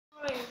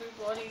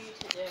what are you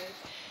today?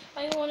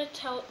 I want to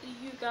tell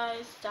you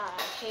guys that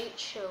I hate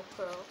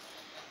shopro,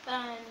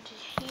 and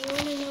you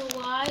want to know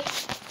why?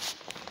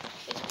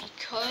 It's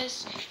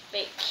because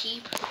they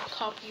keep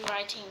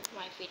copyrighting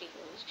my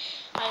videos.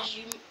 As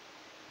you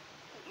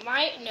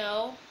might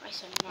know, I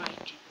said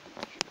might.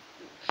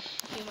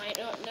 You might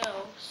not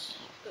know,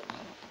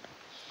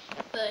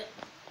 but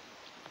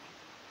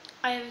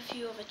I have a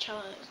few other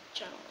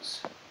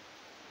channels.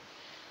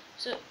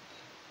 So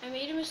I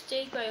made a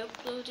mistake by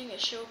uploading a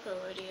shopro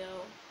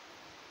video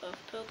of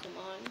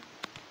Pokemon,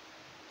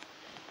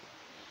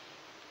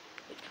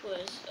 which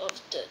was of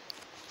the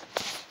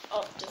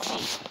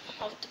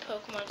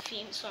Pokemon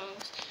theme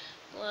songs,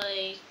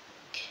 like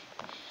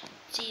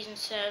Season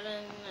 7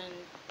 and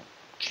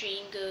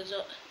Dream Goes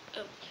Up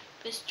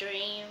This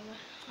Dream,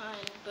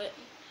 but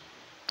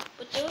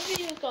those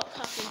videos got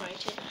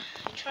copyrighted.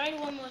 I tried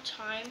one more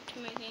time to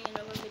making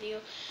another video,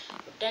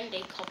 but then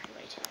they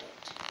copyrighted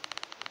it.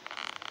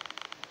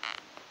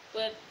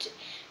 But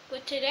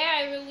today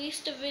I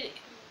released a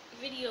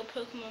video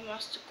Pokemon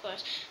Master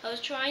Quest. I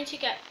was trying to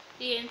get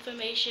the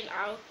information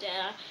out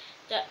there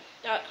that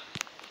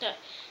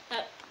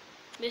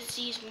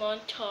Missy's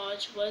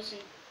montage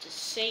wasn't the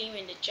same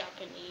in the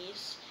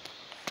Japanese.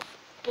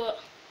 But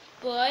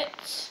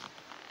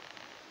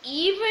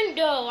even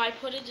though I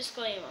put a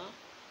disclaimer,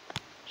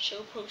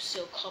 shopro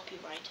still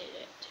copyrighted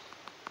it.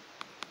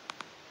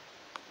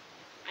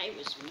 I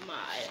was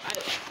mad.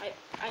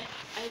 I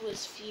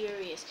was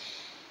furious.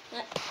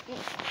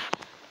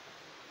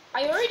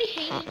 I already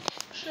hated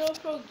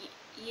shopro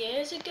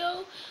years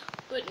ago,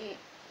 but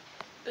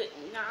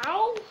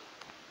now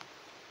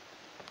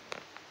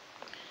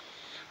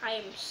I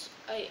am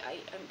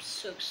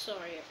so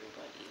sorry,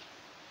 everybody,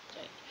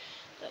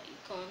 that you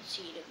can't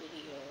see the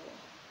video.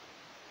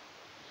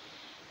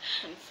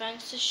 And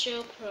thanks to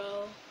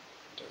shopro,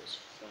 those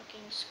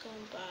fucking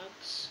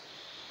scumbags,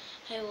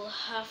 I will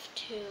have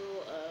to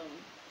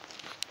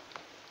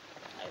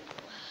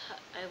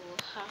I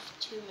will have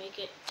to make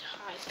it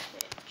high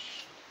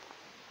pitch.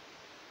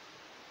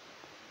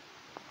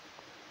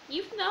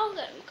 Even they'll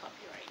get me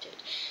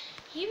copyrighted.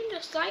 Even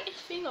the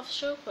slightest thing of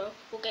shopro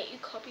will get you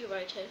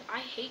copyrighted. I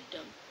hate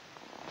them.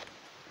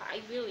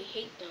 I really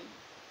hate them.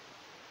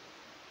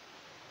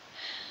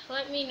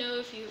 Let me know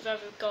if you've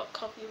ever got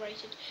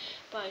copyrighted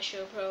by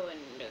shopro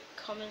in the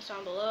comments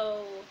down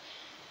below.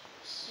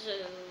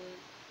 So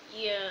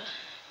yeah,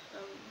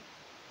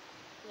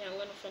 I'm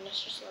gonna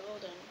finish this level,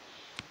 then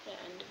the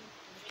end of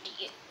the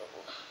video.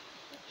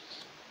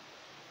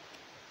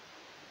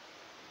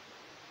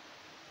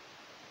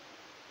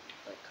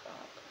 Holy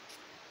crap.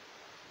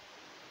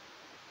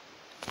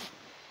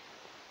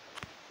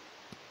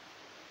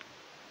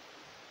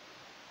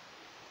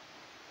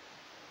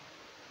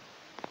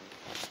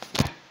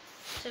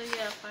 So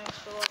yeah, thanks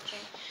for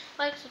watching.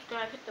 Like,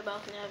 subscribe, hit the bell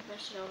if you never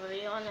missed another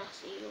video, and I'll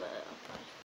see you later. Bye.